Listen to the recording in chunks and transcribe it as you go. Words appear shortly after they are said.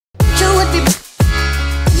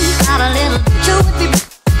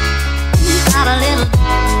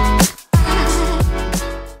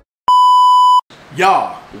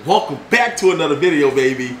Y'all, welcome back to another video,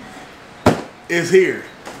 baby. It's here.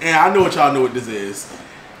 And I know what y'all know what this is.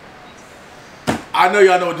 I know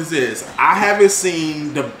y'all know what this is. I haven't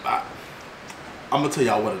seen the... I'm going to tell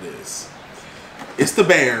y'all what it is. It's the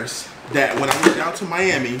Bears that when I went down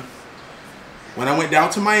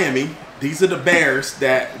to Miami, these are the Bears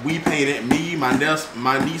that we painted. Me, my niece,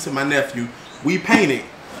 and my nephew. We painted.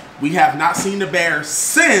 We have not seen the Bears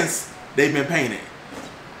since they've been painted.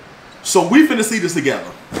 So we finna see this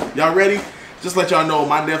together. Y'all ready? Just let y'all know,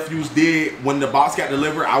 my nephews did, when the box got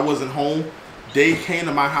delivered, I wasn't home. They came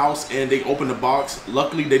to my house and they opened the box.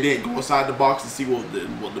 Luckily, they didn't go inside the box to see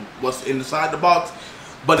what's inside the box,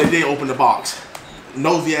 but they did open the box.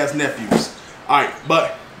 Nosy ass nephews. All right,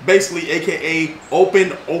 but basically, AKA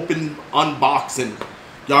open unboxing.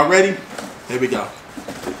 Y'all ready? Here we go.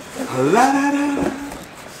 La da da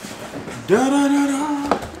da da da da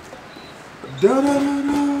da da da da.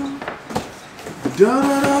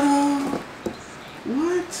 Da-da-da-da.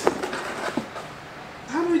 What?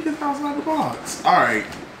 How do we get outside the box? Alright.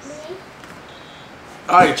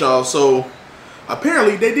 Alright, y'all. So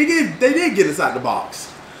apparently they did get inside the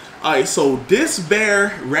box. Alright, so this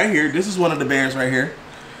bear right here, this is one of the bears right here.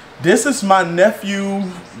 This is my nephew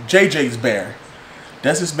JJ's bear.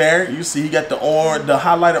 That's his bear. You see he got the orange, the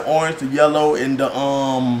highlighted orange, the yellow, and the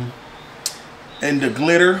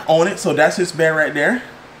glitter on it. So that's his bear right there.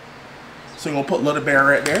 So we're going to put little bear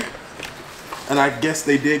right there. And I guess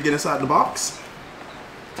they did get inside the box.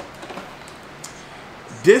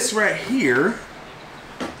 This right here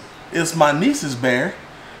is my niece's bear.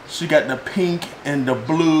 She got the pink and the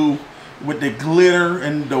blue with the glitter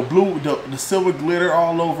and the blue, the silver glitter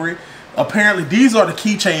all over it. Apparently these are the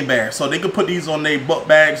keychain bears. So they could put these on their book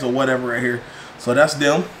bags or whatever right here. So that's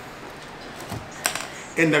them.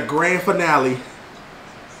 In the grand finale,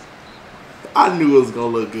 I knew it was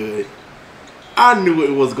going to look good. I knew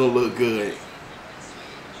it was gonna look good.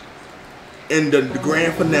 In the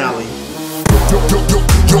grand finale.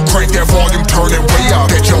 Yo, crank that volume, turn it way up.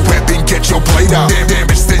 Get your weapon, get your blade out.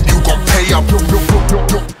 Damage, then you gon' pay up.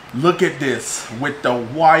 Look at this with the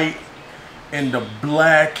white and the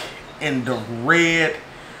black and the red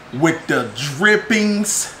with the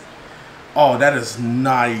drippings. Oh, that is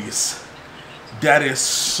nice. That is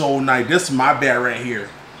so nice. This is my bear right here.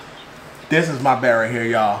 This is my bear right here,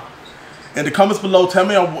 y'all. In the comments below, tell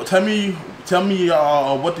me what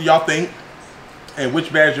do y'all think and which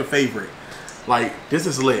bear is your favorite. Like, this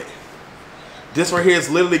is lit. This right here is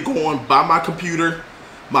literally going by my computer,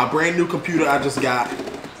 my brand new computer I just got,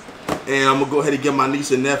 and I'm gonna go ahead and give my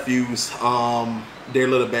niece and nephews their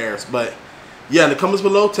little bears. But yeah, in the comments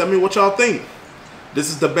below, tell me what y'all think. This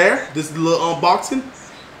is the bear. This is the little unboxing.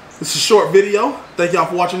 This is a short video. Thank y'all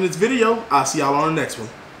for watching this video. I'll see y'all on the next one.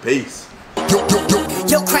 Peace.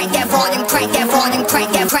 Yo, crank that volume, crank that volume,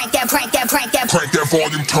 crank that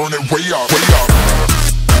volume, turn it way up, way up.